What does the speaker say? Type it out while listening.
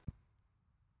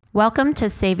Welcome to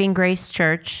Saving Grace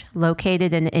Church,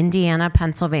 located in Indiana,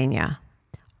 Pennsylvania.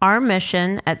 Our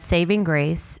mission at Saving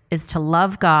Grace is to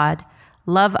love God,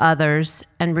 love others,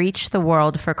 and reach the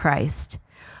world for Christ.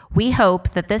 We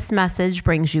hope that this message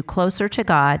brings you closer to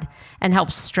God and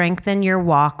helps strengthen your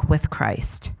walk with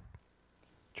Christ.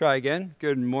 Try again.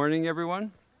 Good morning,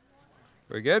 everyone.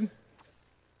 Very good.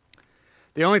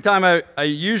 The only time I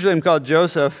usually am called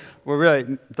Joseph, well,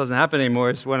 really, it doesn't happen anymore,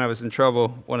 is when I was in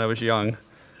trouble when I was young.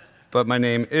 But my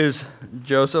name is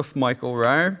Joseph Michael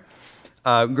Ryer.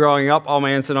 Growing up, all my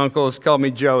aunts and uncles called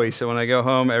me Joey, so when I go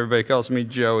home, everybody calls me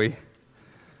Joey.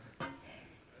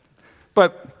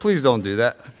 But please don't do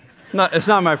that. It's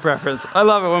not my preference. I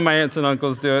love it when my aunts and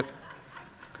uncles do it.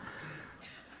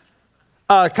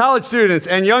 College students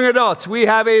and young adults, we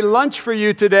have a lunch for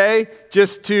you today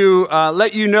just to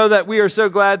let you know that we are so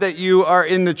glad that you are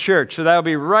in the church. So that'll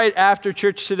be right after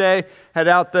church today. Head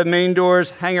out the main doors,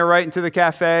 hang it right into the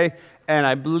cafe, and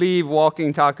I believe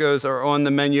walking tacos are on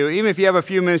the menu. Even if you have a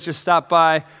few minutes, just stop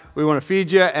by. We want to feed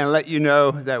you and let you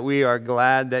know that we are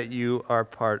glad that you are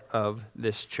part of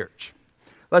this church.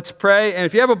 Let's pray. And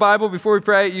if you have a Bible, before we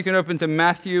pray, you can open to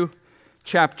Matthew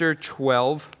chapter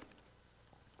 12.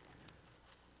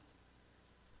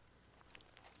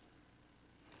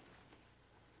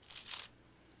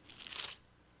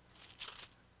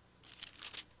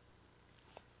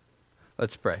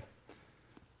 Let's pray.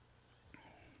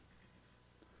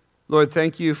 Lord,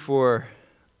 thank you for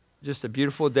just a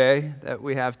beautiful day that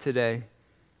we have today.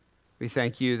 We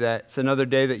thank you that it's another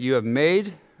day that you have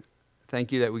made.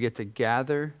 Thank you that we get to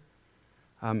gather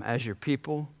as your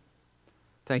people.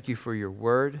 Thank you for your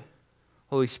word.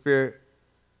 Holy Spirit,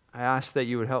 I ask that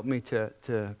you would help me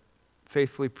to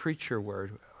faithfully preach your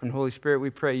word. And Holy Spirit, we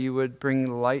pray you would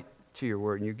bring light to your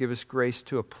word and you give us grace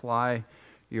to apply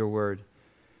your word.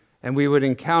 And we would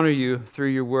encounter you through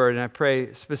your word. And I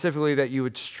pray specifically that you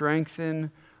would strengthen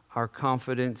our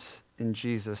confidence in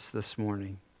Jesus this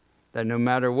morning. That no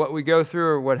matter what we go through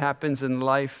or what happens in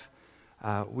life,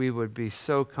 we would be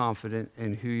so confident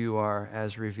in who you are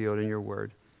as revealed in your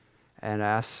word. And I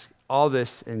ask all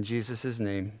this in Jesus'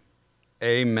 name.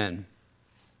 Amen.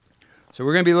 So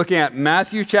we're going to be looking at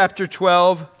Matthew chapter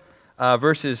 12,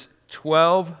 verses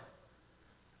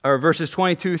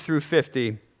 22 through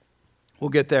 50. We'll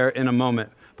get there in a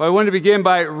moment. But I want to begin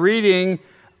by reading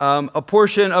a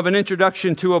portion of an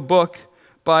introduction to a book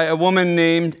by a woman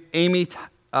named Amy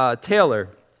Taylor.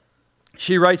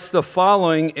 She writes the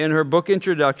following in her book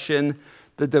introduction,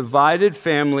 The Divided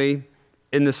Family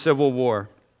in the Civil War.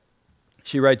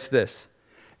 She writes this: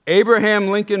 Abraham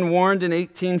Lincoln warned in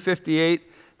 1858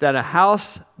 that a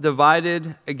house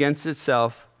divided against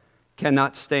itself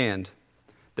cannot stand.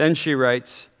 Then she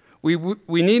writes,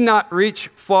 We need not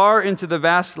reach far into the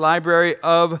vast library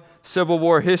of Civil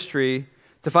War history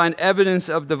to find evidence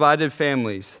of divided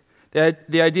families.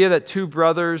 The idea that two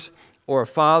brothers or a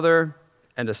father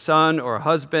and a son or a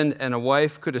husband and a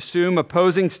wife could assume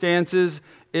opposing stances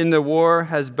in the war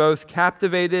has both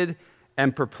captivated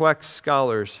and perplexed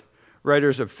scholars,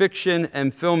 writers of fiction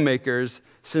and filmmakers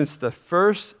since the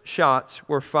first shots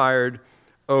were fired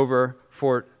over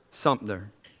Fort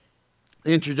Sumter.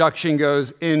 The introduction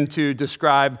goes in to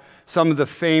describe some of the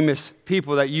famous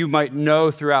people that you might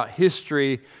know throughout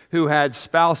history who had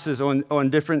spouses on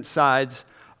different sides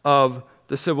of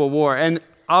the Civil War. And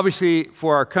obviously,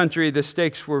 for our country, the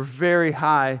stakes were very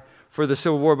high for the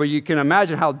Civil War, but you can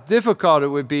imagine how difficult it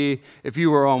would be if you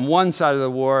were on one side of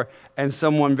the war and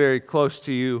someone very close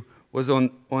to you was on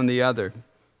the other.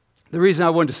 The reason I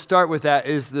wanted to start with that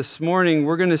is this morning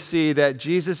we're going to see that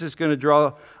Jesus is going to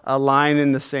draw a line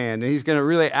in the sand. And he's going to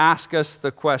really ask us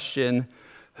the question,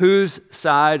 whose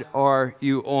side are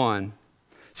you on?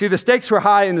 See, the stakes were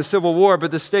high in the Civil War,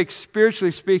 but the stakes,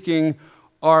 spiritually speaking,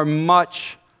 are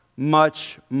much,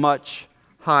 much, much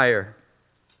higher.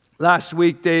 Last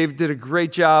week, Dave did a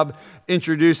great job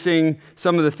introducing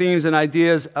some of the themes and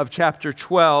ideas of chapter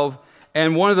 12.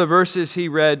 And one of the verses he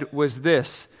read was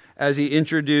this, as he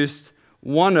introduced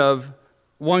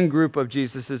one group of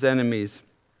Jesus' enemies,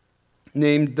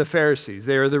 named the Pharisees.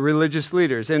 They are the religious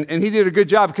leaders. And he did a good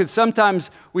job because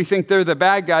sometimes we think they're the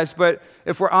bad guys, but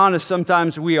if we're honest,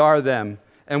 sometimes we are them,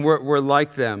 and we're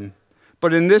like them.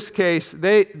 But in this case,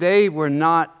 they were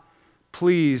not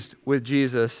pleased with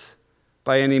Jesus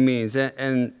by any means.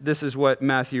 And this is what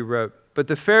Matthew wrote. But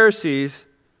the Pharisees,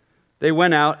 they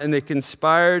went out and they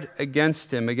conspired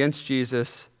against him, against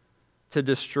Jesus, to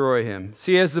destroy him.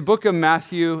 See, as the book of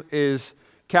Matthew is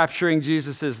capturing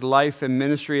Jesus' life and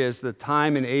ministry as the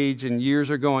time and age and years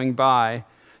are going by,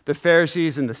 the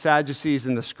Pharisees and the Sadducees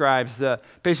and the scribes,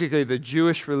 basically the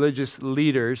Jewish religious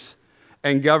leaders,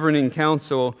 and governing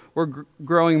council were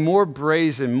growing more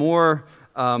brazen, more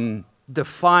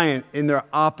defiant in their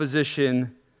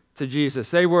opposition to Jesus.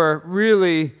 They were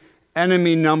really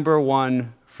enemy number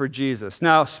one for Jesus.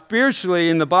 Now, spiritually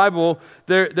in the Bible,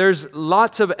 there's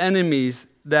lots of enemies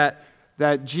that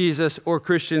Jesus or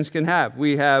Christians can have.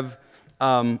 We have,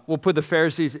 we'll put the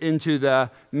Pharisees into the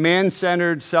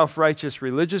man-centered, self-righteous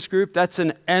religious group. That's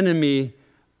an enemy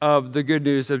of the good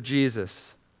news of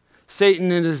Jesus.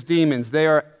 Satan and his demons, they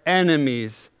are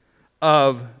enemies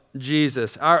of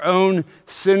Jesus. Our own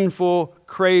sinful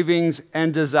cravings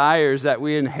and desires that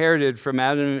we inherited from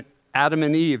Adam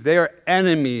and Eve, they are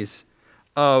enemies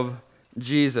of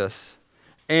Jesus.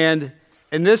 And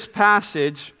in this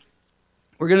passage,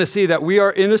 we're going to see that we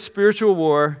are in a spiritual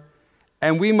war,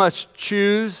 and we must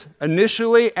choose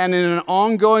initially and in an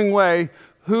ongoing way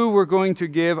who we're going to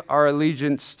give our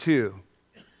allegiance to.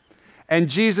 And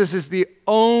Jesus is the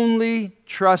only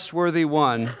trustworthy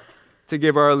one to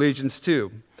give our allegiance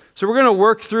to. So we're going to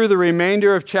work through the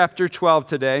remainder of chapter 12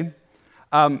 today.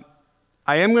 I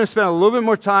am going to spend a little bit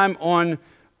more time on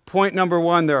point number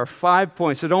 1. There are 5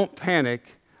 points, so don't panic.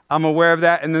 I'm aware of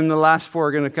that, and then the last 4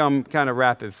 are going to come kind of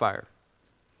rapid fire.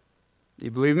 You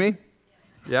believe me?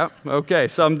 Yep. Okay.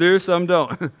 Some do, some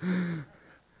don't.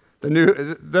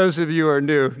 Those of you who are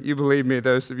new, you believe me.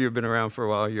 Those of you who have been around for a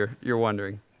while, you're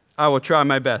wondering. I will try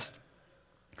my best.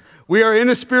 We are in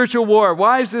a spiritual war.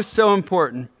 Why is this so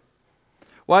important?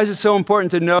 Why is it so important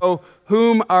to know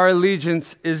whom our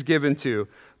allegiance is given to?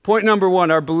 Point number 1,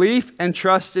 our belief and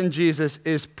trust in Jesus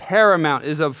is paramount,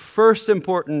 is of first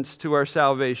importance to our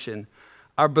salvation.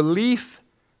 Our belief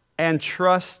and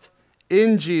trust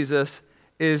in Jesus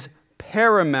is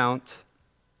paramount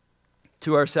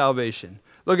to our salvation.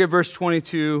 Look at verse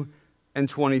 22 and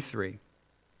 23.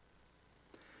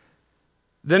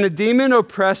 Then a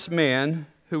demon-oppressed man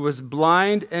who was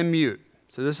blind and mute.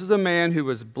 So this is a man who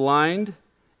was blind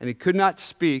and he could not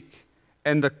speak,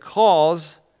 and the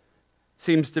cause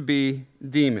seems to be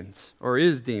demons, or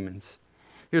is demons.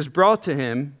 He was brought to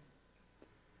him,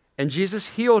 and Jesus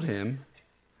healed him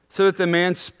so that the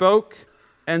man spoke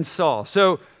and saw.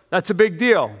 So that's a big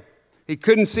deal. He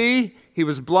couldn't see, he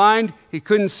was blind, he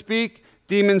couldn't speak,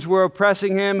 demons were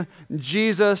oppressing him.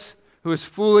 Jesus, who is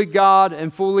fully God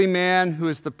and fully man, who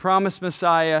is the promised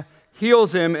Messiah,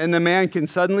 heals him, and the man can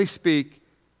suddenly speak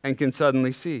and can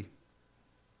suddenly see.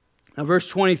 Now, verse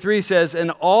 23 says,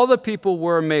 and all the people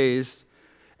were amazed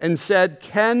and said,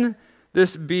 can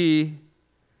this be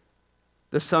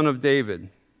the Son of David?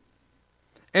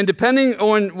 And depending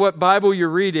on what Bible you're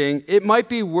reading, it might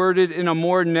be worded in a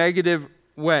more negative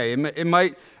way. It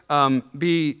might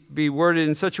be worded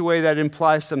in such a way that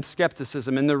implies some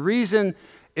skepticism. And the reason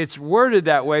it's worded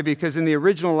that way, because in the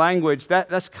original language,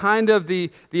 that's kind of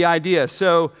the idea.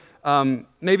 So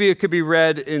maybe it could be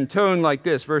read in tone like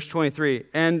this, verse 23.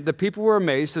 And the people were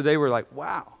amazed, so they were like,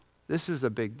 wow, this is a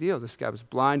big deal. This guy was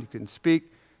blind, he couldn't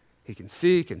speak, he can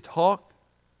see, he can talk.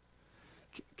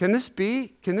 Can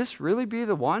this really be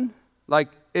the one? Like,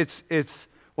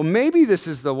 well, maybe this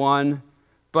is the one,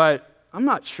 but I'm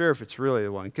not sure if it's really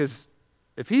the one, because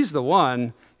if he's the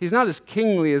one, he's not as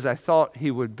kingly as I thought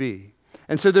he would be.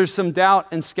 And so there's some doubt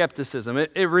and skepticism.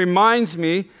 It reminds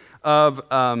me of,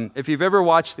 if you've ever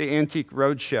watched the Antique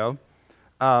Roadshow,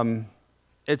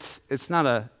 it's not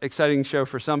an exciting show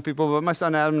for some people, but my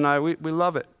son Adam and I, we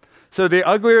love it. So the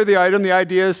uglier the item, the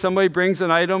idea is somebody brings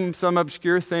an item, some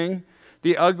obscure thing.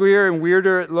 The uglier and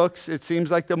weirder it looks, it seems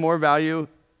like the more value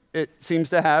it seems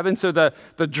to have. And so the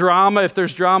drama, if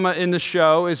there's drama in the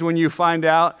show, is when you find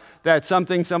out that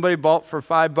something somebody bought for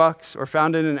 $5 or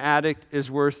found in an attic is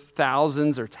worth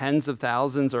thousands or tens of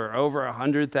thousands or over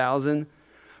 100,000.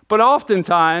 But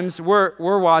oftentimes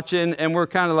we're watching and we're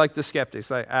kind of like the skeptics,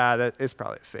 like, it's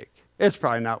probably a fake. It's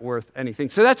probably not worth anything.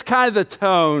 So that's kind of the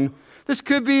tone. This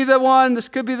could be the one, this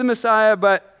could be the Messiah,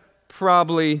 but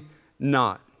probably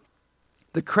not.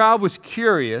 The crowd was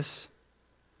curious.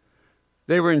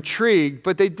 They were intrigued,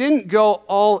 but they didn't go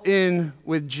all in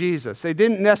with Jesus. They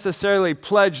didn't necessarily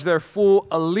pledge their full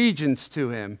allegiance to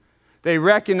him. They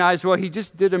recognized, well, he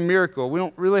just did a miracle. We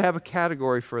don't really have a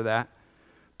category for that,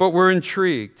 but we're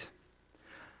intrigued.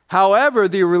 However,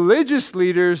 the religious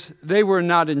leaders, they were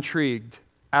not intrigued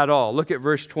at all. Look at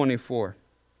verse 24.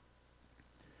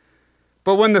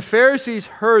 But when the Pharisees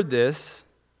heard this,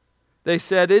 they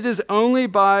said, it is only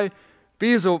by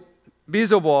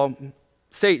Beelzebul,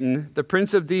 Satan, the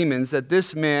prince of demons, that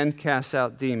this man casts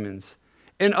out demons.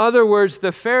 In other words,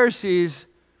 the Pharisees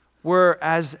were,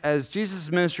 as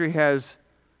Jesus' ministry has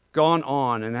gone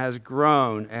on and has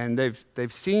grown, and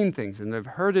they've seen things and they've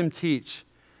heard him teach,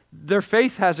 their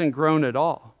faith hasn't grown at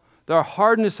all. Their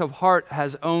hardness of heart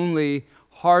has only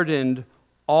hardened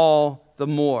all the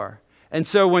more. And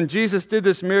so when Jesus did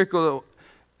this miracle,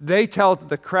 they tell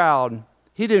the crowd,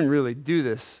 he didn't really do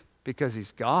this because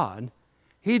he's God.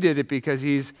 He did it because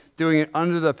he's doing it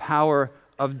under the power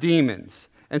of demons.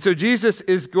 And so Jesus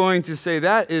is going to say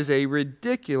that is a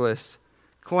ridiculous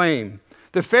claim.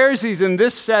 The Pharisees in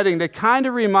this setting, they kind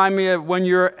of remind me of when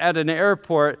you're at an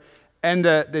airport and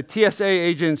the TSA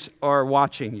agents are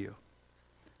watching you.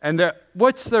 And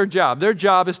what's their job? Their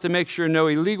job is to make sure no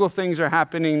illegal things are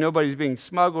happening, nobody's being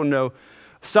smuggled, no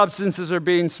substances are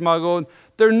being smuggled.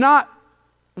 They're not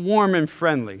warm and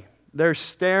friendly. They're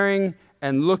staring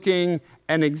and looking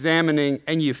and examining,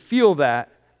 and you feel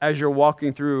that as you're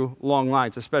walking through long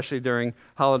lines, especially during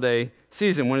holiday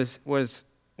season when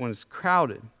it's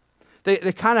crowded.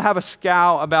 They kind of have a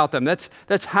scowl about them.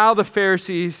 That's how the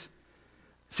Pharisees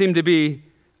seem to be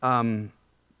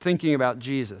thinking about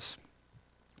Jesus.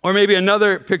 Or maybe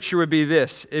another picture would be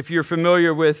this. If you're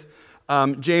familiar with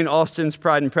Jane Austen's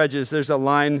Pride and Prejudice, there's a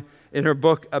line in her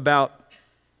book about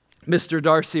Mr.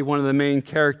 Darcy, one of the main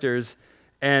characters,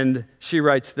 and she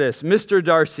writes this: Mr.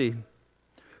 Darcy,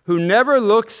 who never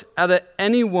looks at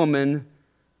any woman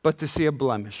but to see a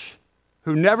blemish.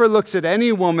 Who never looks at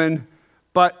any woman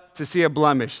but to see a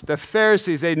blemish. The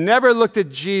Pharisees, they never looked at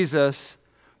Jesus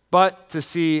but to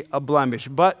see a blemish,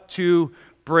 but to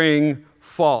bring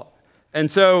fault. And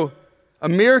so a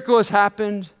miracle has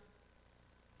happened.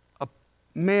 A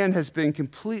man has been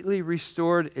completely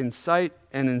restored in sight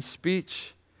and in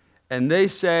speech. And they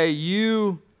say,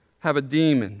 you have a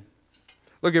demon.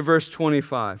 Look at verse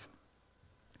 25.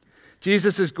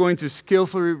 Jesus is going to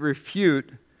skillfully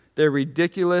refute their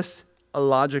ridiculous,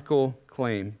 illogical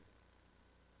claim.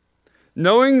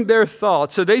 Knowing their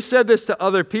thoughts, so they said this to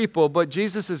other people, but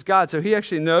Jesus is God, so he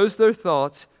actually knows their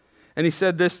thoughts, and he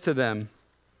said this to them: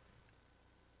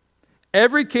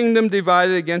 every kingdom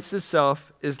divided against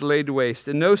itself is laid waste,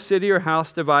 and no city or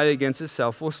house divided against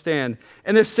itself will stand.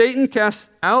 And if Satan casts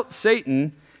out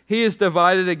Satan, he is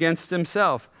divided against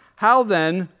himself. How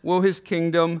then will his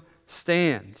kingdom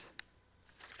stand?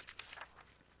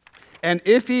 And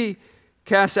if he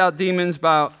casts out demons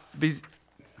by,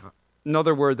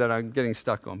 another word that I'm getting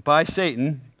stuck on, by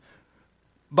Satan,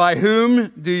 by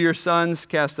whom do your sons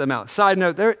cast them out? Side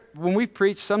note, when we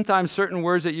preach, sometimes certain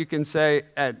words that you can say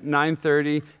at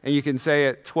 9:30 and you can say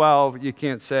at 12, you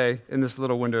can't say in this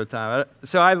little window of time.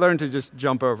 So I learned to just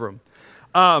jump over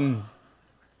them.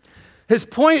 His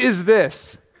point is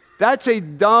this: that's a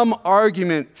dumb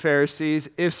argument, Pharisees.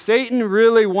 If Satan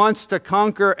really wants to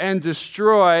conquer and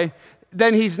destroy,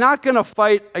 then he's not going to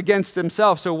fight against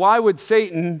himself. So why would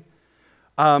Satan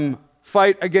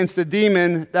fight against a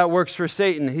demon that works for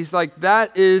Satan? He's like,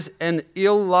 that is an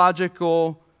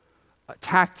illogical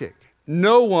tactic.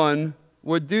 No one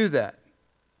would do that.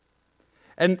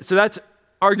 And so that's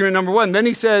argument number one. Then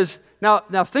he says,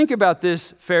 now think about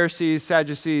this, Pharisees,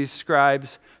 Sadducees,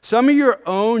 scribes. Some of your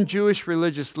own Jewish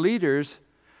religious leaders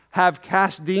have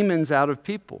cast demons out of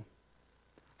people.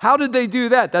 How did they do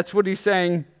that? That's what he's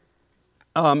saying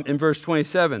in verse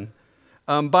 27.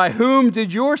 By whom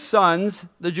did your sons,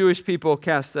 the Jewish people,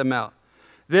 cast them out?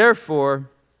 Therefore,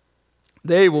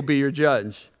 they will be your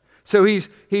judge. So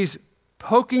he's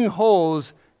poking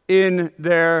holes in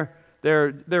their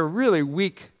really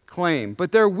weak claim.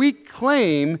 But their weak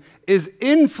claim is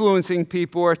influencing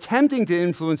people, or attempting to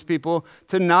influence people,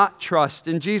 to not trust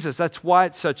in Jesus. That's why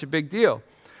it's such a big deal.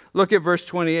 Look at verse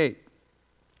 28.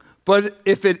 But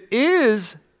if it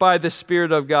is by the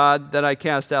Spirit of God that I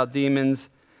cast out demons,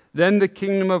 then the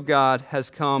kingdom of God has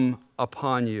come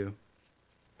upon you.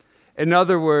 In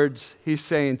other words, he's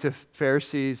saying to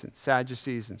Pharisees and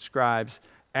Sadducees and scribes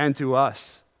and to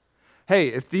us, hey,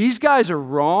 if these guys are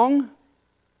wrong,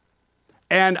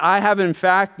 and I have in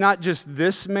fact not just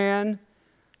this man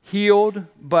healed,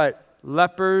 but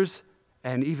lepers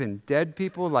and even dead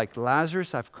people like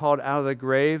Lazarus I've called out of the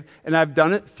grave, and I've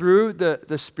done it through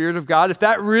the Spirit of God. If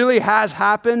that really has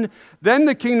happened, then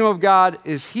the kingdom of God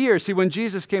is here. See, when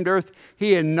Jesus came to earth,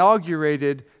 he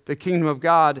inaugurated the kingdom of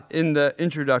God in the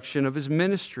introduction of his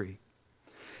ministry.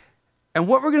 And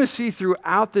what we're going to see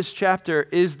throughout this chapter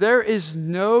is there is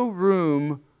no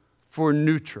room for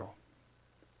neutral.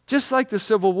 Just like the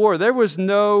Civil War, there was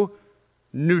no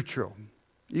neutral.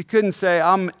 You couldn't say,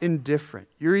 I'm indifferent.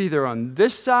 You're either on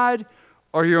this side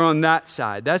or you're on that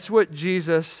side. That's what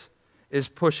Jesus is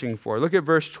pushing for. Look at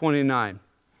verse 29.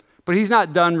 But he's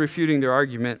not done refuting their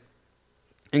argument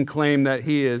and claim that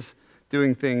he is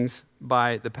doing things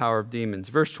by the power of demons.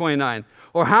 Verse 29.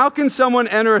 Or how can someone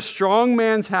enter a strong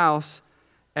man's house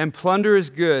and plunder his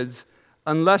goods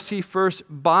unless he first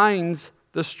binds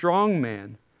the strong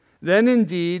man? then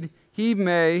indeed he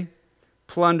may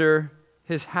plunder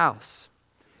his house.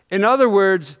 In other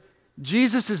words,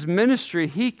 Jesus' ministry,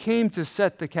 he came to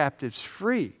set the captives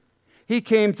free. He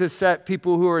came to set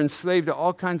people who are enslaved to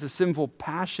all kinds of sinful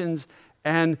passions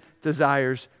and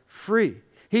desires free.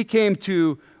 He came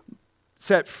to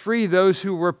set free those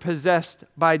who were possessed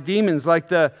by demons, like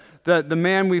the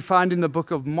man we find in the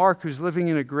book of Mark who's living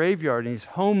in a graveyard and he's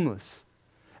homeless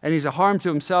and he's a harm to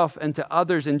himself and to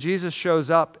others, and Jesus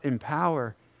shows up in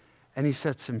power and he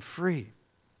sets him free.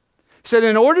 He said,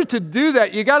 in order to do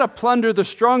that, you got to plunder the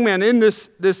strong man. In this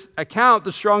account,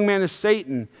 the strong man is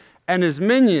Satan and his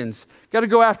minions. Got to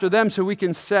go after them so we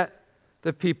can set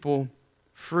the people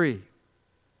free.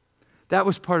 That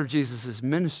was part of Jesus'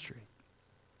 ministry.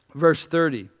 Verse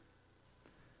 30.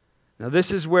 Now this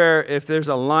is where, if there's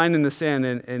a line in the sand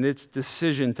and it's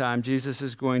decision time, Jesus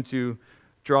is going to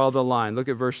draw the line. Look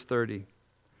at verse 30.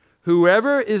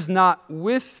 Whoever is not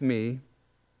with me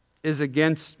is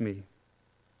against me,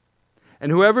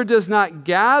 and whoever does not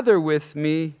gather with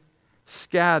me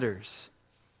scatters.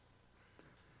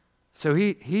 So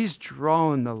he's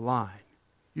drawing the line.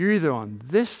 You're either on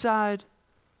this side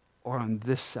or on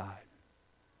this side.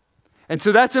 And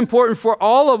so that's important for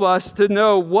all of us to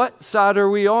know, what side are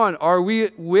we on? Are we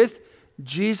with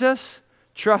Jesus,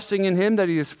 trusting in him that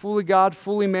he is fully God,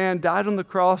 fully man, died on the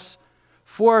cross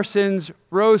for our sins,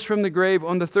 rose from the grave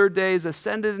on the third day, is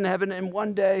ascended in heaven, and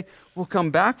one day will come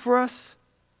back for us?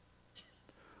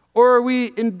 Or are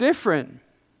we indifferent?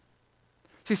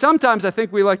 See, sometimes I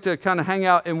think we like to kind of hang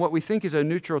out in what we think is a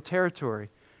neutral territory.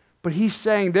 But he's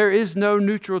saying there is no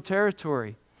neutral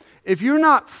territory. If you're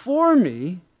not for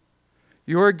me,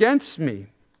 you're against me.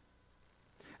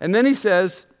 And then he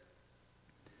says,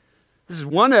 this is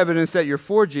one evidence that you're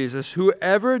for Jesus: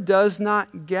 whoever does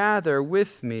not gather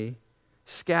with me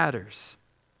scatters.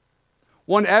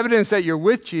 One evidence that you're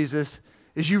with Jesus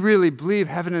is you really believe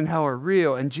heaven and hell are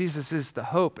real and Jesus is the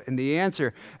hope and the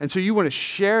answer. And so you want to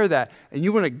share that and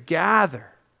you want to gather.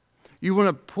 You want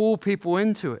to pull people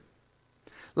into it.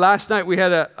 Last night we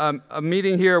had a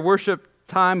meeting here, a worship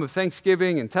time of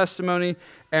thanksgiving and testimony.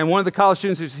 And one of the college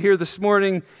students who's here this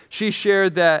morning, she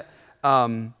shared that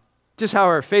just how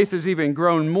her faith has even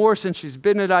grown more since she's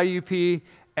been at IUP.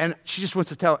 And she just wants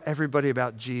to tell everybody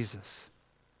about Jesus.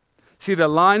 See, the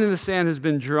line in the sand has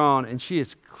been drawn, and she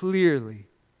is clearly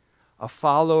a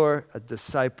follower, a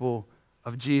disciple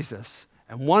of Jesus.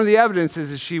 And one of the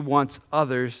evidences is she wants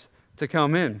others to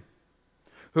come in.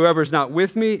 Whoever is not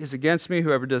with me is against me.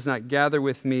 Whoever does not gather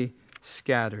with me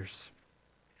scatters.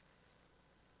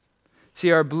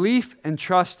 See, our belief and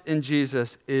trust in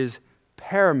Jesus is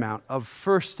paramount, of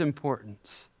first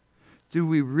importance. Do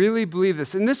we really believe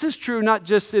this? And this is true not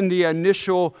just in the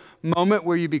initial moment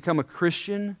where you become a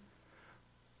Christian,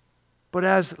 but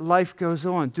as life goes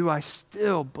on, do I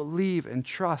still believe and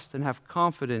trust and have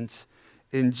confidence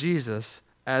in Jesus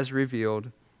as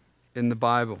revealed in the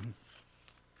Bible?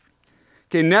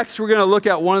 Okay, next we're going to look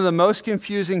at one of the most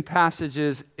confusing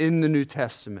passages in the New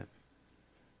Testament,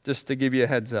 just to give you a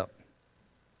heads up.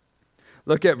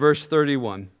 Look at verse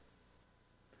 31.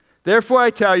 Therefore I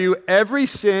tell you, every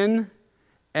sin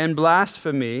and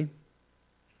blasphemy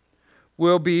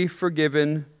will be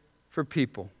forgiven for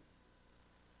people,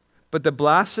 but the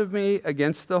blasphemy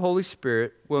against the Holy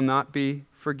Spirit will not be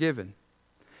forgiven.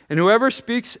 And whoever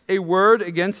speaks a word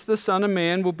against the Son of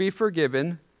Man will be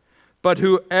forgiven, but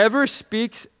whoever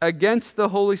speaks against the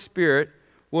Holy Spirit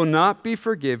will not be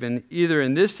forgiven, either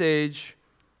in this age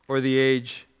or the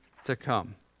age to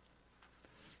come.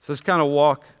 So let's kind of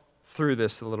walk through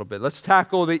this a little bit. Let's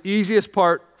tackle the easiest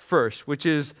part first, which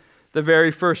is the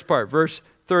very first part, verse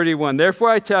 31. Therefore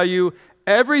I tell you,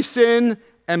 every sin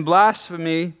and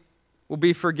blasphemy will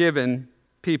be forgiven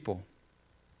people.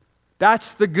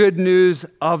 That's the good news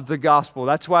of the gospel.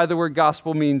 That's why the word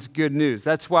gospel means good news.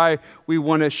 That's why we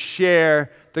want to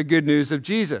share the good news of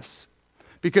Jesus.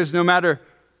 Because no matter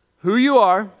who you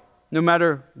are, no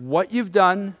matter what you've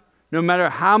done, no matter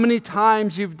how many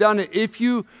times you've done it, if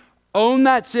you own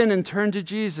that sin and turn to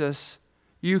Jesus,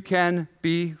 you can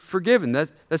be forgiven.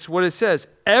 That's what it says.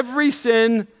 Every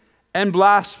sin and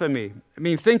blasphemy. I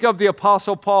mean, think of the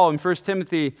Apostle Paul in 1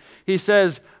 Timothy. He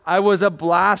says, I was a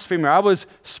blasphemer. I was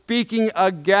speaking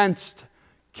against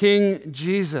King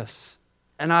Jesus,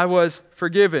 and I was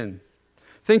forgiven.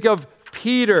 Think of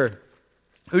Peter,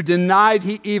 who denied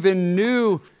he even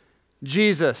knew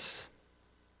Jesus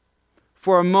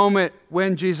for a moment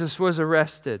when Jesus was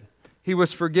arrested. He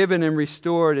was forgiven and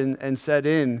restored and set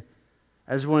in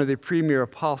as one of the premier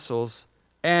apostles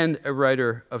and a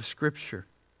writer of Scripture.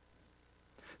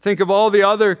 Think of all the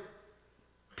other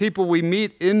people we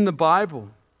meet in the Bible.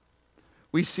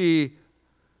 We see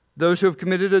those who have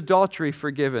committed adultery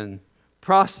forgiven,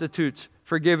 prostitutes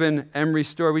forgiven and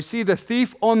restored. We see the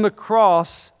thief on the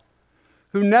cross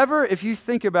who never, if you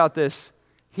think about this,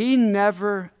 he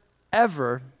never,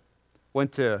 ever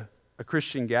went to a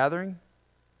Christian gathering,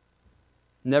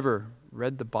 never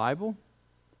read the Bible,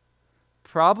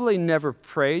 probably never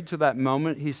prayed to that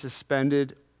moment he's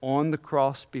suspended on the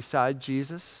cross beside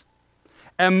Jesus.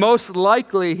 And most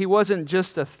likely, he wasn't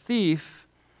just a thief,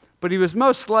 but he was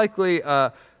most likely,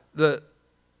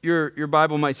 your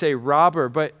Bible might say robber,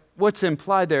 but what's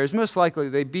implied there is most likely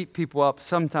they beat people up.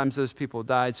 Sometimes those people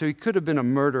died. So he could have been a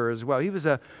murderer as well. He was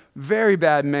a very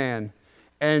bad man.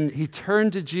 And he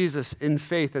turned to Jesus in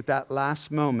faith at that last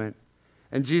moment.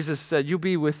 And Jesus said, "You'll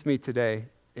be with me today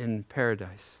in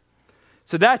paradise."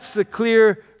 So that's the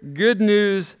clear good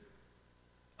news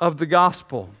of the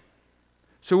gospel.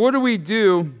 So what do we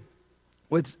do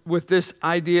with this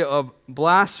idea of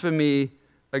blasphemy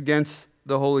against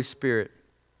the Holy Spirit?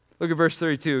 Look at verse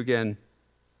 32 again.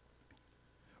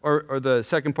 Or the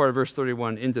second part of verse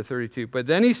 31 into 32. But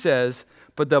then he says,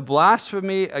 "But the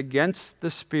blasphemy against the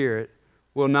Spirit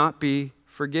will not be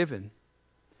forgiven.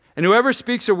 And whoever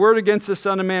speaks a word against the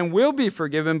Son of Man will be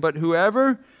forgiven, but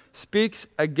whoever speaks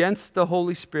against the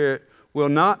Holy Spirit will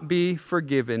not be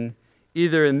forgiven,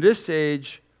 either in this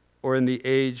age or in the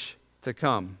age to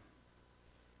come."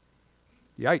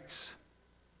 Yikes.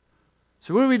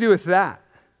 So what do we do with that?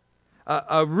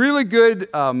 A really good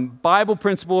Bible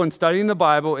principle in studying the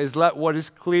Bible is let what is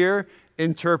clear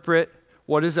interpret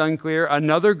what is unclear.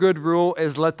 Another good rule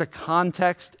is let the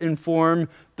context inform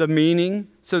the meaning.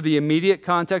 So the immediate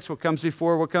context, what comes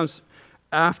before, what comes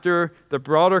after, the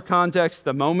broader context,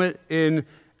 the moment in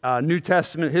New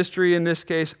Testament history in this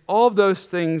case, all of those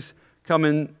things come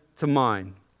into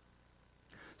mind.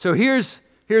 So here's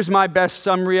my best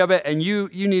summary of it, and you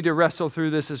need to wrestle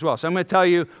through this as well. So I'm going to tell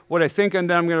you what I think, and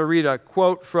then I'm going to read a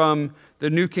quote from the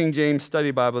New King James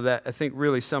Study Bible that I think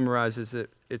really summarizes it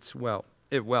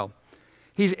well.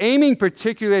 He's aiming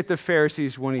particularly at the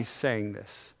Pharisees when he's saying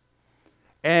this.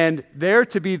 And they're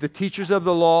to be the teachers of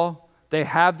the law. They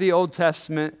have the Old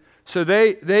Testament. So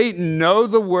they know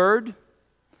the Word.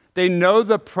 They know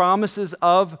the promises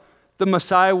of the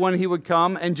Messiah when he would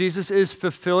come. And Jesus is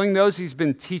fulfilling those. He's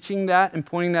been teaching that and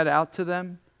pointing that out to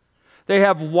them. They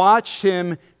have watched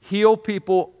him heal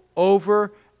people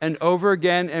over and over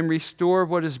again and restore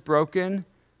what is broken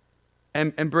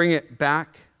and bring it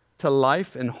back to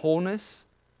life and wholeness.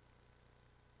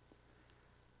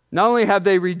 Not only have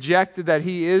they rejected that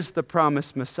he is the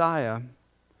promised Messiah,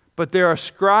 but they're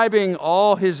ascribing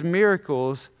all his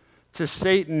miracles to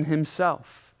Satan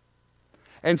himself.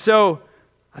 And so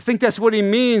I think that's what he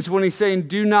means when he's saying,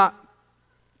 do not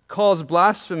cause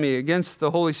blasphemy against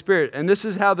the Holy Spirit. And this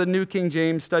is how the New King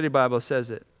James Study Bible says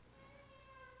it.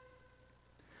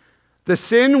 "The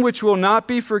sin which will not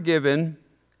be forgiven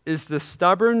is the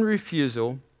stubborn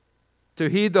refusal to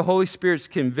heed the Holy Spirit's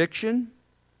conviction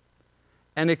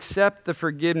and accept the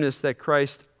forgiveness that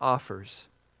Christ offers,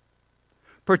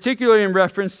 particularly in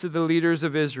reference to the leaders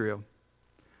of Israel.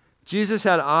 Jesus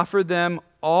had offered them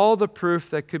all the proof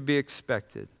that could be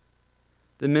expected.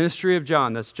 The ministry of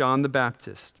John, that's John the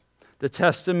Baptist, the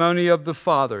testimony of the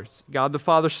Father. God the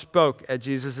Father spoke at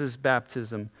Jesus'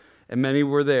 baptism, and many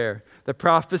were there. The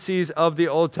prophecies of the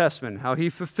Old Testament, how he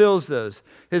fulfills those.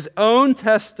 His own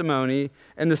testimony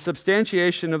and the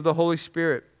substantiation of the Holy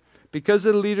Spirit. Because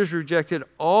the leaders rejected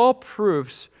all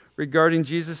proofs regarding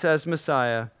Jesus as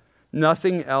Messiah,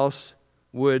 nothing else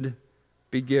would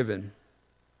be given."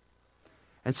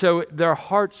 And so their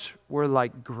hearts were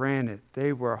like granite.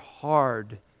 They were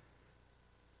hard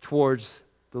towards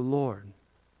the Lord.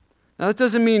 Now that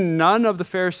doesn't mean none of the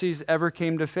Pharisees ever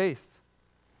came to faith.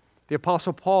 The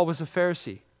Apostle Paul was a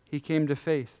Pharisee. He came to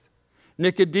faith.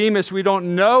 Nicodemus, we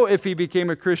don't know if he became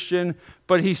a Christian,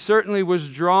 but he certainly was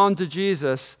drawn to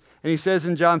Jesus. And he says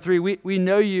in John 3, we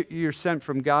know you're sent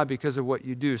from God because of what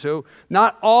you do. So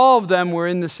not all of them were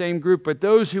in the same group, but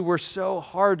those who were so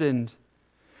hardened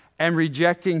and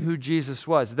rejecting who Jesus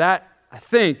was. That, I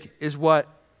think, is what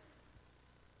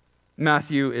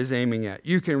Matthew is aiming at.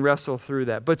 You can wrestle through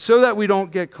that. But so that we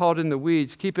don't get caught in the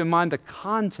weeds, keep in mind the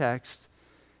context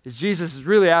is Jesus is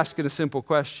really asking a simple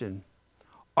question.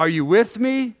 Are you with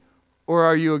me or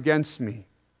are you against me?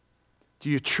 Do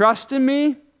you trust in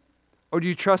me or do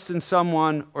you trust in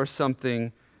someone or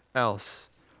something else?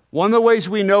 One of the ways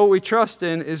we know what we trust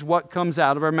in is what comes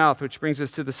out of our mouth, which brings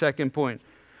us to the second point.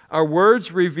 Our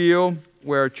words reveal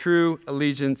where true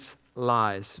allegiance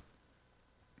lies.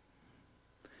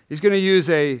 He's going to use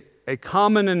a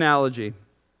common analogy.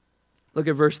 Look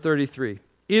at verse 33.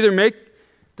 Either make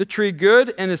the tree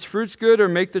good and its fruits good, or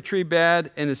make the tree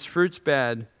bad and its fruits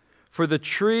bad? For the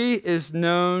tree is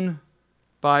known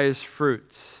by his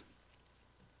fruits.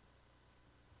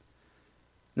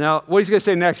 Now, what he's going to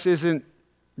say next isn't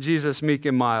Jesus meek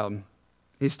and mild.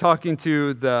 He's talking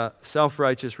to the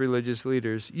self-righteous religious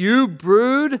leaders. You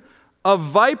brood of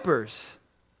vipers,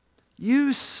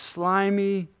 you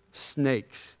slimy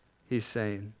snakes, he's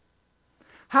saying.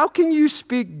 How can you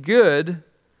speak good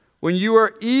when you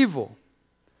are evil?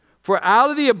 For out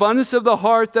of the abundance of the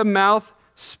heart, the mouth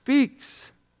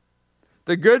speaks.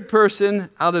 The good person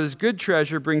out of his good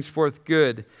treasure brings forth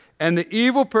good, and the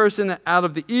evil person out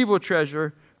of the evil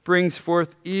treasure brings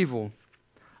forth evil.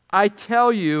 I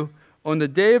tell you, on the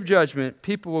day of judgment,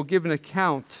 people will give an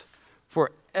account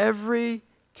for every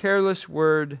careless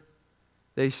word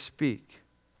they speak.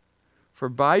 For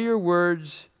by your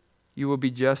words you will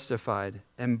be justified,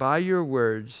 and by your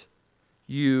words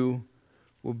you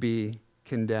will be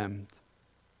condemned.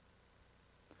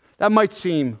 That might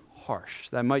seem harsh.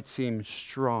 That might seem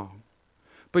strong.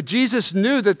 But Jesus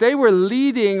knew that they were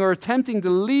leading or attempting to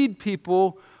lead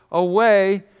people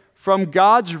away from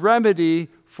God's remedy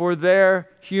for their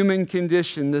human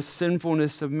condition, the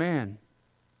sinfulness of man.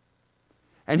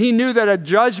 And he knew that a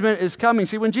judgment is coming.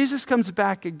 See, when Jesus comes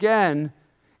back again,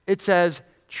 it says,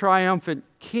 triumphant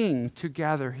king to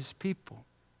gather his people.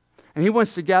 And he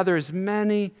wants to gather as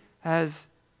many as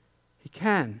he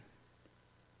can.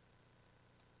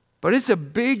 But it's a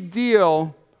big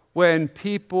deal when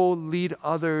people lead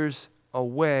others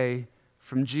away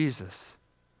from Jesus.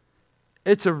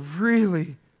 It's a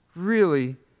really,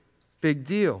 really big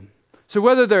deal. So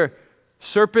whether they're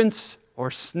serpents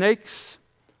or snakes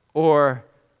or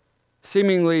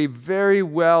seemingly very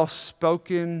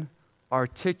well-spoken,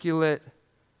 articulate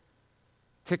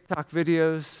TikTok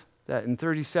videos that in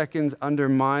 30 seconds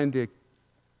undermine the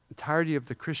entirety of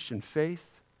the Christian faith,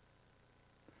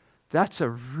 that's a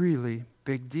really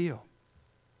big deal.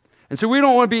 And so we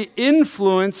don't want to be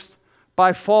influenced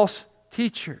by false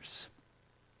teachers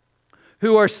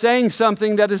who are saying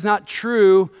something that is not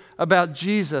true about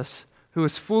Jesus, who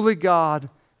is fully God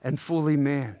and fully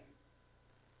man.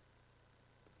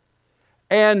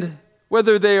 And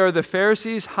whether they are the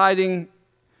Pharisees hiding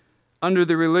under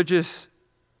the religious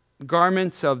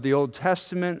garments of the Old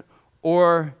Testament,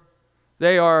 or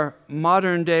they are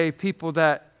modern day people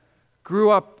that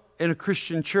grew up in a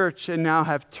Christian church and now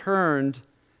have turned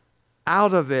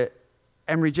out of it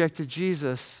and rejected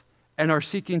Jesus and are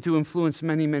seeking to influence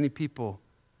many, many people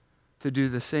to do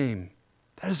the same.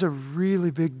 That is a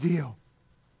really big deal.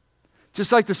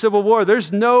 Just like the Civil War,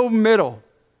 there's no middle.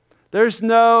 There's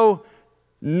no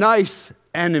nice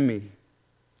enemy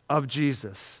of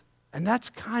Jesus. And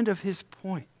that's kind of his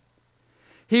point.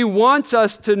 He wants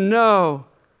us to know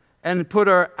and put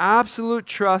our absolute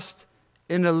trust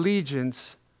in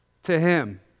allegiance to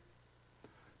him,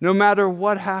 no matter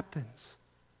what happens.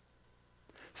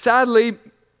 Sadly,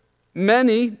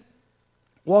 many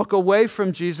walk away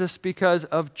from Jesus because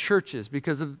of churches,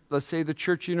 because of, let's say, the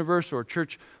church universal or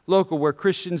church local, where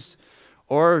Christians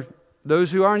or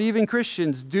those who aren't even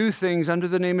Christians do things under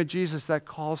the name of Jesus that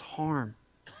cause harm.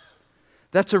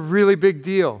 That's a really big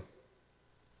deal.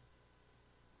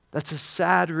 That's a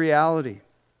sad reality.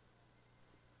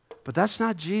 But that's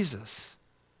not Jesus.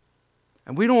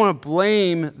 And we don't want to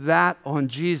blame that on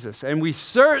Jesus. And we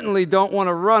certainly don't want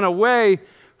to run away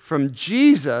from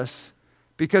Jesus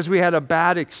because we had a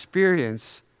bad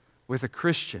experience with a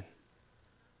Christian.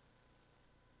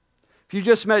 If you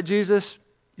just met Jesus,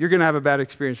 you're going to have a bad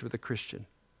experience with a Christian.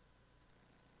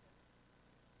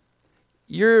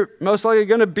 You're most likely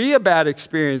going to be a bad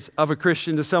experience of a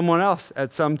Christian to someone else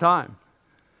at some time.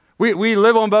 We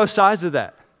live on both sides of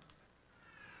that.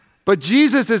 But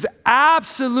Jesus is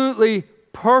absolutely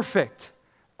perfect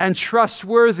and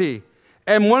trustworthy.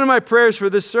 And one of my prayers for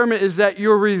this sermon is that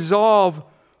your resolve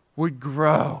would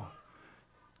grow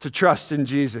to trust in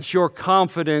Jesus. Your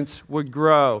confidence would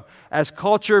grow. As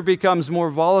culture becomes more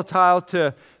volatile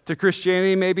to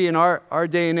Christianity, maybe in our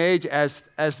day and age, as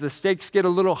the stakes get a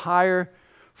little higher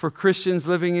for Christians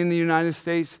living in the United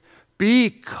States,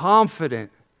 be confident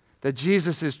that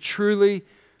Jesus is truly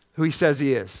who he says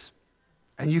he is.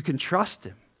 And you can trust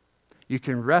him. You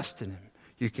can rest in him.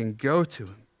 You can go to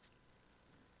him.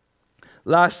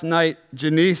 Last night,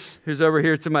 Janice, who's over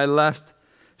here to my left,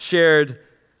 shared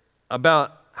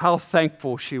about how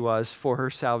thankful she was for her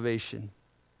salvation.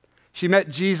 She met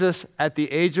Jesus at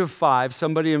the age of 5.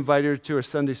 Somebody invited her to a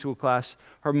Sunday school class.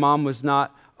 Her mom was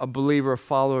not a believer, a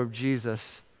follower of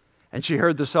Jesus. And she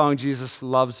heard the song, Jesus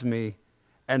Loves Me,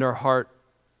 and her heart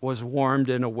was warmed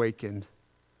and awakened.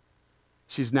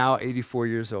 She's now 84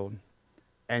 years old.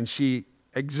 And she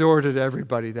exhorted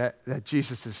everybody that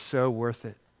Jesus is so worth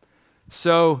it,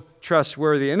 so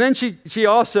trustworthy. And then she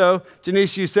also,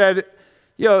 Janice, you said,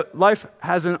 life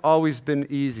hasn't always been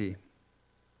easy.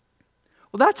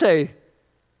 Well,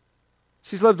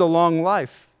 she's lived a long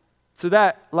life. So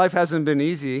that life hasn't been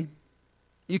easy.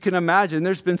 You can imagine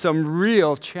there's been some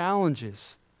real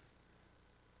challenges.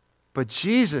 But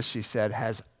Jesus, she said,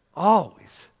 has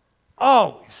always,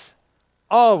 always,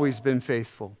 always been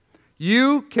faithful.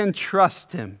 You can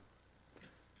trust him.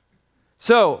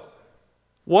 So,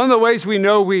 one of the ways we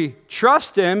know we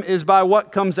trust him is by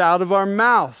what comes out of our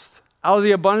mouth. Out of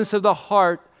the abundance of the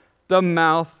heart, the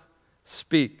mouth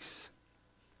speaks.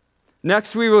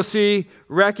 Next, we will see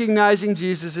recognizing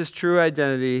Jesus' true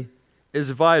identity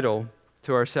is vital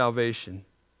to our salvation.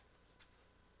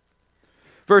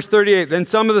 Verse 38, then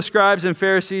some of the scribes and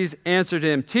Pharisees answered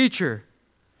him, "Teacher,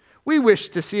 we wish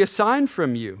to see a sign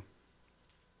from you."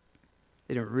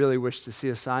 They didn't really wish to see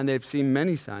a sign. They've seen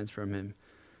many signs from him.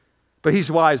 But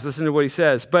he's wise. Listen to what he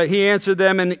says. But he answered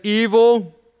them, "An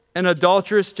evil and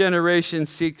adulterous generation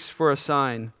seeks for a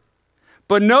sign.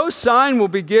 But no sign will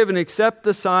be given except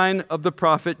the sign of the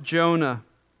prophet Jonah.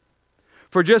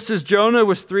 For just as Jonah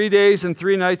was 3 days and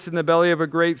 3 nights in the belly of a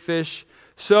great fish,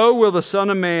 so will the Son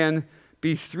of Man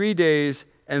be 3 days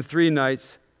and 3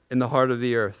 nights in the heart of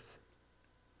the earth."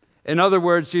 In other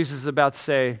words, Jesus is about to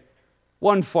say,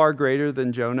 one far greater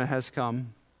than Jonah has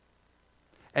come.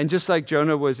 And just like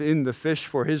Jonah was in the fish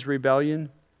for his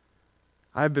rebellion,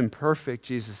 I've been perfect,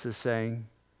 Jesus is saying.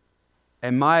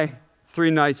 And my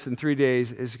 3 nights and 3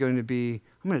 days is going to be,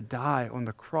 I'm going to die on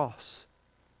the cross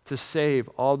to save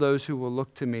all those who will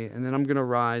look to me. And then I'm going to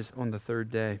rise on the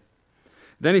 3rd day.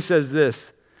 Then he says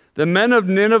this, the men of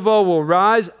Nineveh will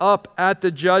rise up at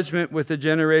the judgment with the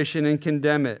generation and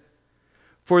condemn it.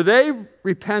 For they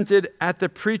repented at the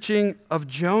preaching of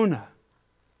Jonah.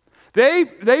 They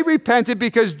repented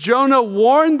because Jonah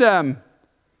warned them.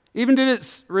 Even did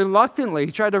it reluctantly.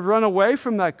 He tried to run away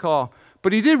from that call.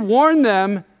 But he did warn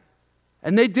them,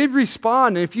 and they did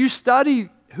respond. And if you study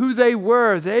who they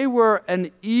were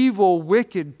an evil,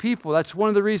 wicked people. That's one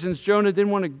of the reasons Jonah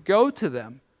didn't want to go to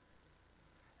them.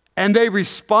 And they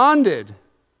responded,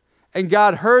 and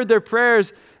God heard their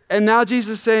prayers. And now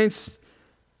Jesus is saying,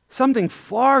 something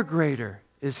far greater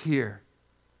is here.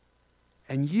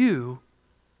 And you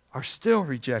are still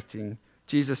rejecting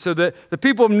Jesus. So the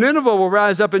people of Nineveh will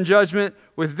rise up in judgment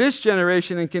with this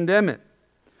generation and condemn it.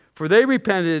 For they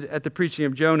repented at the preaching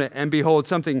of Jonah, and behold,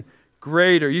 something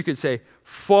greater, you could say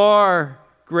far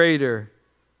greater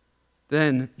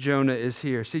than Jonah is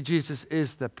here. See, Jesus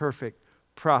is the perfect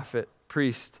prophet,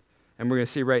 priest, and we're going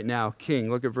to see right now, king.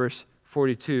 Look at verse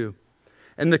 42.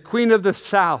 And the queen of the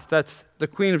south, that's the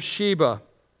queen of Sheba,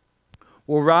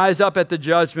 will rise up at the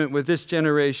judgment with this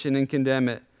generation and condemn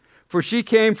it. For she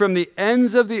came from the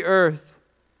ends of the earth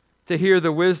to hear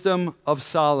the wisdom of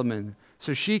Solomon.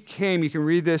 So she came, you can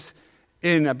read this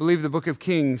in, I believe, the book of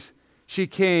Kings. She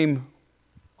came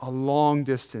a long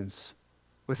distance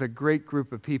with a great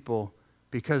group of people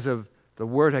because of the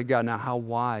word had gotten out how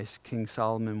wise King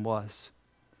Solomon was.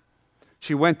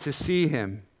 She went to see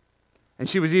him, and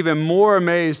she was even more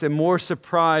amazed and more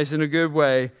surprised in a good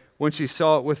way when she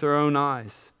saw it with her own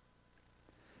eyes.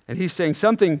 And he's saying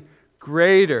something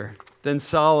greater than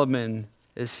Solomon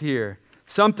is here.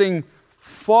 Something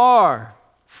far,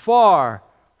 far,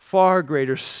 far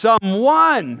greater.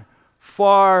 Someone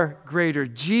far greater.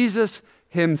 Jesus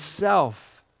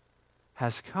himself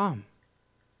has come.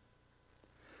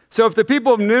 So if the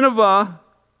people of Nineveh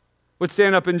would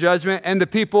stand up in judgment and the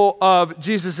people of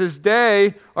Jesus'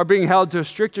 day are being held to a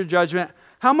stricter judgment,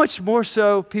 how much more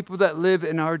so people that live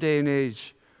in our day and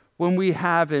age when we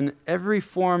have in every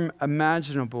form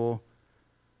imaginable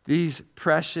these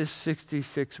precious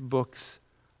 66 books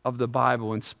of the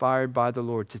Bible inspired by the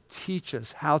Lord to teach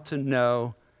us how to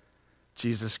know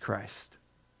Jesus Christ.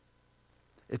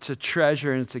 It's a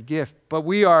treasure and it's a gift, but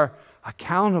we are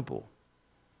accountable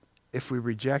if we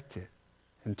reject it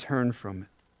and turn from it.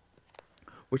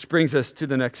 Which brings us to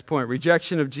the next point.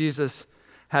 Rejection of Jesus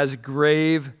has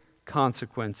grave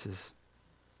consequences.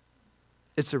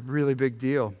 It's a really big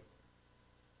deal.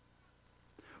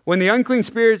 When the unclean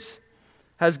spirits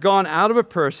has gone out of a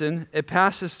person, it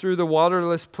passes through the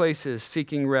waterless places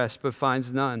seeking rest, but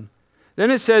finds none. Then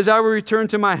it says, I will return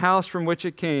to my house from which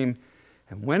it came.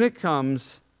 And when it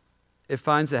comes, it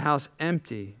finds the house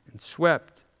empty and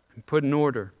swept and put in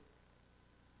order.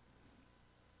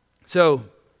 So,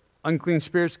 unclean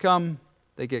spirits come,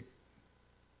 they get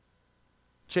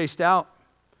chased out,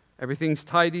 everything's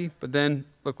tidy, but then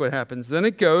look what happens. Then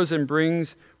it goes and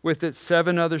brings with it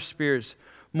 7 other spirits,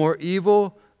 more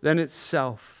evil than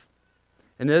itself.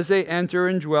 And as they enter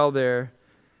and dwell there,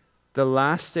 the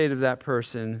last state of that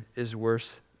person is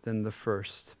worse than the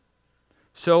first.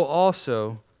 So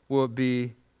also will it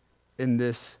be in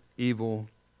this evil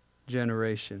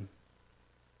generation.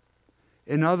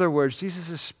 In other words, Jesus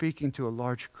is speaking to a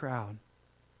large crowd.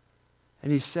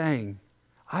 And he's saying,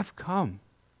 I've come.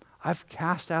 I've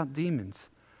cast out demons.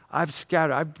 I've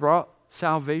scattered. I've brought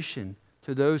salvation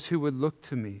to those who would look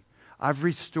to me. I've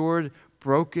restored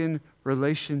broken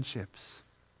relationships.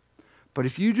 But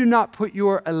if you do not put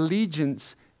your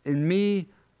allegiance in me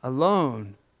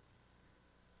alone,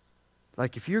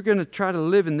 like if you're going to try to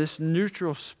live in this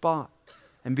neutral spot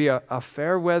and be a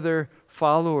fair weather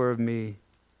follower of me,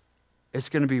 it's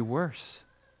going to be worse.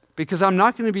 Because I'm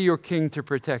not going to be your king to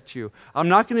protect you. I'm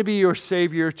not going to be your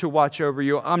savior to watch over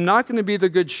you. I'm not going to be the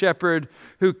good shepherd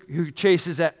who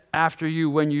chases after you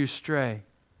when you stray.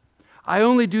 I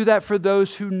only do that for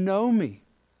those who know me.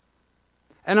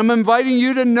 And I'm inviting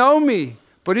you to know me.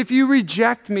 But if you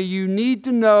reject me, you need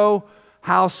to know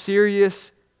how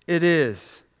serious it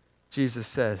is, Jesus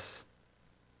says.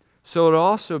 So it'll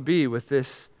also be with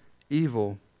this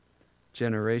evil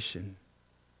generation.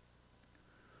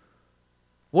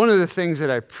 One of the things that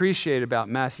I appreciate about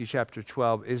Matthew chapter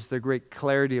 12 is the great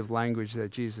clarity of language that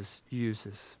Jesus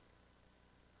uses.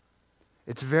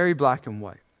 It's very black and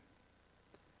white.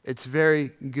 It's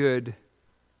very good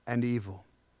and evil.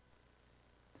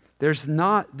 There's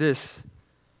not this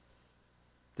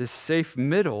safe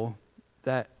middle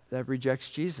that rejects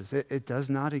Jesus. It does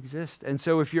not exist. And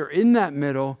so if you're in that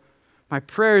middle, my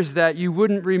prayer is that you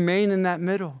wouldn't remain in that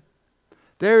middle.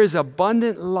 There is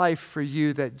abundant life for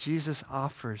you that Jesus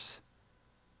offers.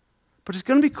 But it's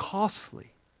going to be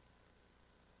costly.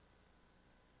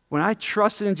 When I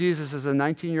trusted in Jesus as a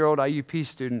 19-year-old IUP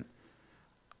student,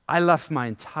 I left my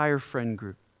entire friend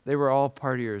group. They were all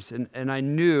partiers. And I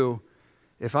knew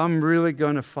if I'm really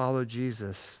going to follow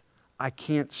Jesus, I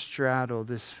can't straddle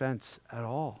this fence at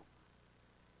all.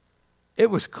 It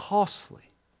was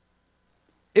costly.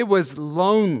 It was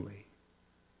lonely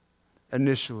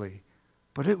initially.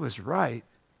 But it was right,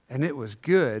 and it was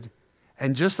good.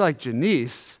 And just like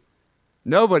Janice,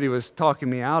 nobody was talking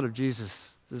me out of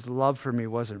Jesus. His love for me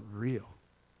wasn't real.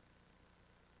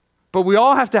 But we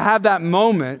all have to have that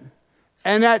moment.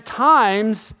 And at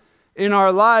times in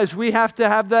our lives, we have to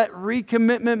have that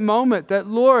recommitment moment that,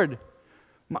 Lord,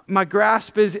 my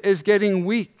grasp is getting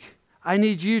weak. I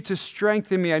need you to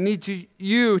strengthen me. I need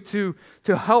you to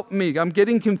help me. I'm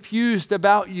getting confused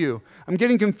about you. I'm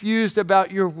getting confused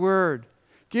about your word.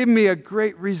 Give me a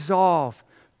great resolve.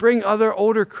 Bring other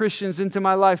older Christians into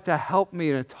my life to help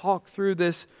me and to talk through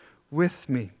this with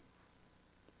me.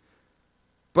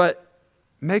 But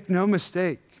make no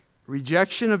mistake,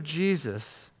 rejection of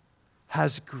Jesus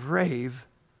has grave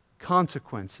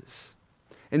consequences.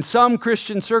 In some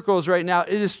Christian circles right now,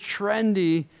 it is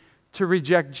trendy to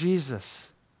reject Jesus.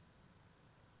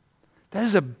 That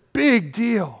is a big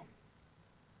deal.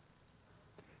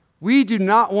 We do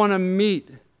not want to meet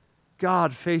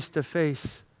God face to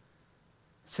face.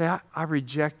 Say, I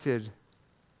rejected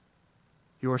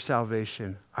your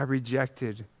salvation. I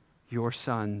rejected your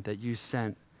son that you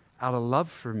sent out of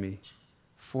love for me,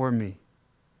 for me.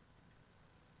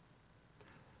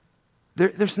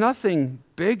 There's nothing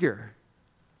bigger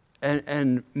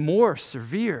and more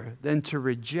severe than to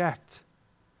reject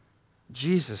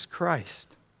Jesus Christ.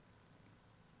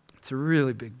 It's a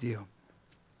really big deal.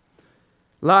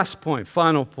 Last point,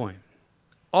 final point.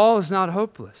 All is not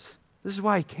hopeless. This is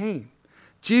why he came.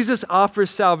 Jesus offers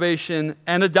salvation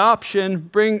and adoption,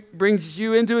 brings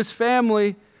you into his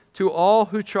family to all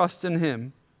who trust in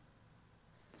him.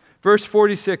 Verse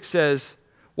 46 says,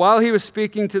 while he was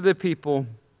speaking to the people,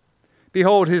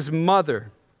 behold, his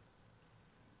mother,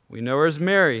 we know her as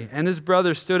Mary, and his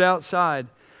brother stood outside,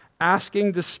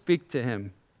 asking to speak to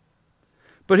him.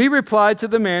 But he replied to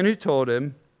the man who told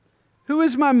him, who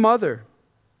is my mother?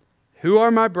 Who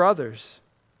are my brothers?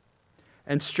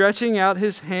 And stretching out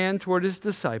his hand toward his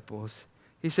disciples,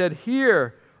 he said,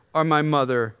 here are my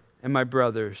mother and my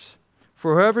brothers.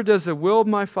 For whoever does the will of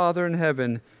my Father in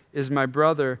heaven is my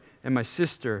brother and my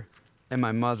sister and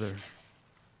my mother.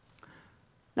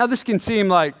 Now this can seem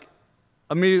like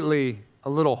immediately a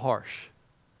little harsh.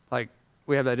 Like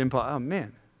we have that impulse, oh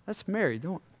man, that's Mary.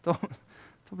 Don't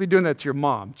be doing that to your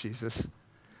mom, Jesus.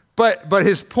 But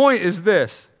his point is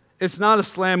this. It's not a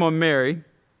slam on Mary.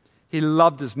 He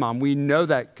loved his mom. We know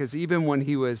that because even when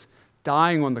he was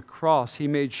dying on the cross, he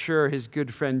made sure his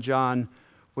good friend John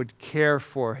would care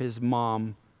for his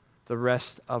mom the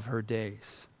rest of her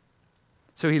days.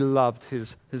 So he loved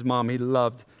his mom. He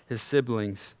loved his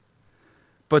siblings.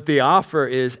 But the offer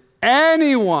is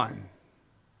anyone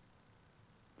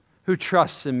who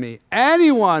trusts in me,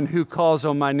 anyone who calls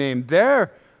on my name, they're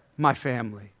my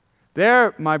family.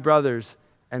 They're my brothers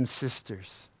and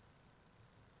sisters.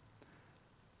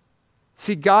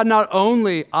 See, God not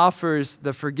only offers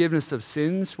the forgiveness of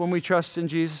sins when we trust in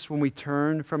Jesus, when we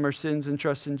turn from our sins and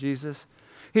trust in Jesus,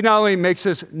 He not only makes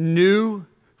us new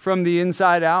from the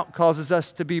inside out, causes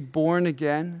us to be born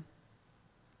again.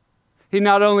 He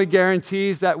not only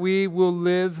guarantees that we will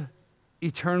live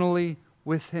eternally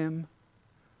with Him,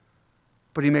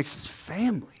 but He makes us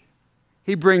family.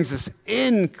 He brings us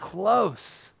in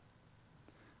close.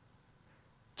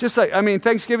 Just like,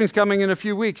 Thanksgiving's coming in a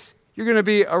few weeks. You're going to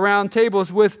be around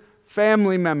tables with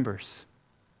family members.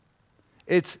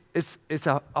 It's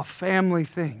a family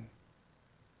thing.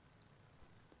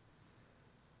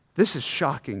 This is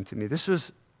shocking to me.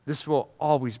 This will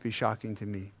always be shocking to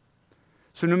me.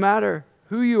 So no matter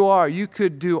who you are, you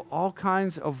could do all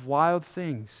kinds of wild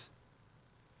things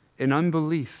in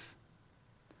unbelief.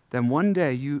 Then one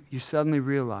day you suddenly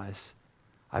realize,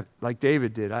 like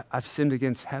David did, I've sinned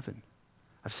against heaven.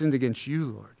 I've sinned against you,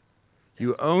 Lord.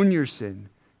 You own your sin.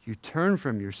 You turn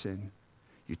from your sin.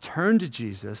 You turn to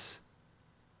Jesus.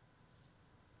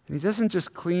 And He doesn't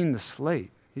just clean the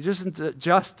slate. He doesn't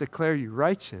just declare you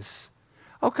righteous.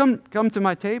 Oh, come to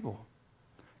my table.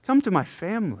 Come to my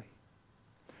family.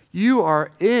 You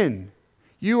are in.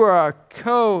 You are a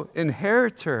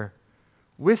co-inheritor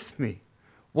with me.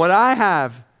 What I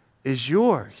have is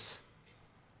yours.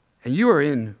 And you are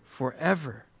in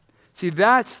forever. See,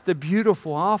 that's the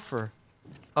beautiful offer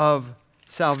of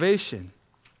salvation.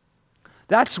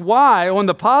 That's why, on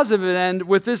the positive end,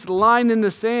 with this line in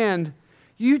the sand,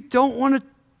 you don't want to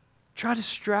try to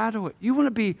straddle it. You want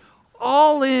to be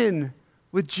all in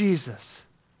with Jesus.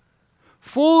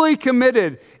 Fully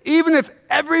committed, even if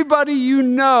everybody you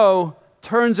know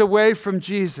turns away from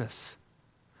Jesus.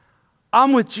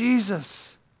 I'm with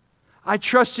Jesus. I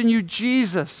trust in you,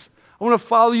 Jesus. I want to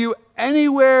follow you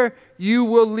anywhere you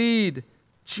will lead,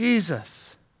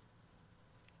 Jesus.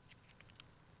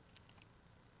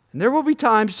 And there will be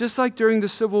times, just like during the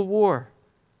Civil War,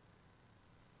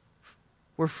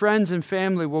 where friends and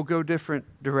family will go different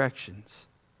directions.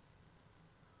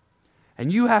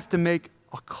 And you have to make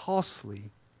a costly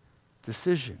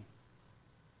decision.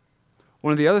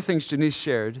 One of the other things Janice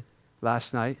shared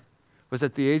last night was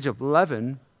at the age of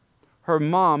 11, her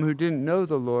mom, who didn't know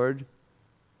the Lord,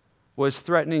 was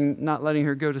threatening not letting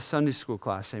her go to Sunday school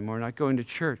class anymore, not going to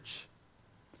church.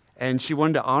 And she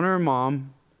wanted to honor her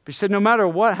mom, but she said, no matter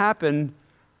what happened,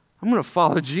 I'm going to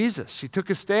follow Jesus. She took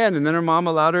a stand, and then her mom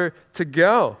allowed her to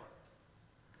go.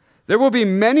 There will be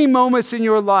many moments in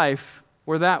your life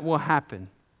where that will happen.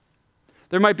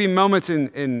 There might be moments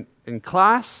in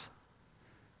class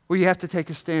where you have to take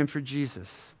a stand for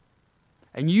Jesus.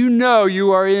 And you know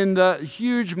you are in the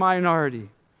huge minority,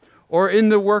 or in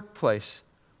the workplace,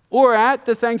 or at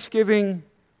the Thanksgiving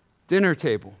dinner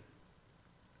table.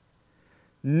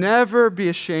 Never be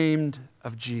ashamed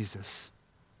of Jesus.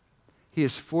 He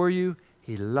is for you.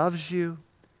 He loves you.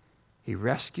 He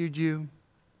rescued you.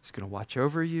 He's going to watch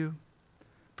over you.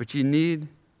 But you need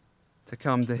to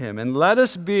come to Him. And let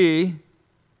us be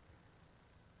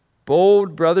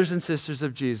bold brothers and sisters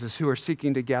of Jesus who are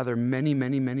seeking to gather many,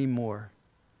 many, many more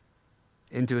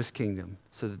into His kingdom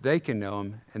so that they can know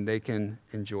Him and they can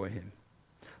enjoy Him.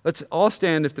 Let's all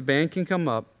stand if the band can come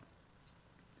up.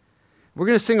 We're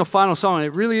going to sing a final song, and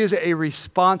it really is a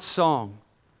response song.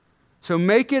 So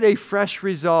make it a fresh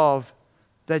resolve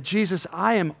that, Jesus,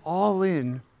 I am all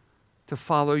in to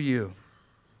follow you.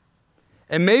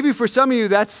 And maybe for some of you,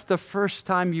 that's the first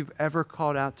time you've ever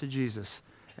called out to Jesus,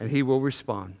 and He will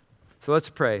respond. So let's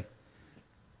pray.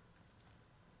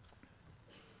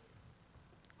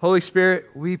 Holy Spirit,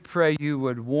 we pray you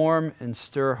would warm and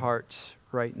stir hearts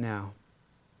right now.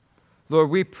 Lord,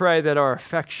 we pray that our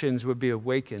affections would be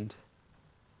awakened,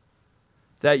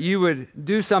 that you would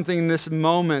do something in this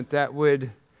moment that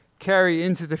would carry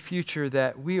into the future,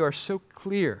 that we are so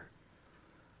clear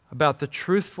about the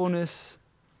truthfulness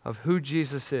of who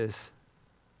Jesus is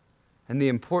and the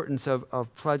importance of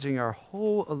pledging our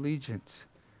whole allegiance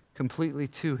completely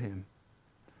to Him,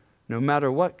 no matter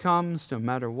what comes, no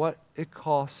matter what it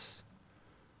costs.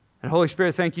 And Holy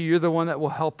Spirit, thank you. You're the one that will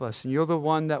help us, and you're the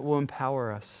one that will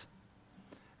empower us.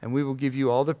 And we will give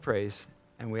you all the praise,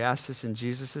 and we ask this in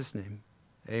Jesus' name.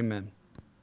 Amen.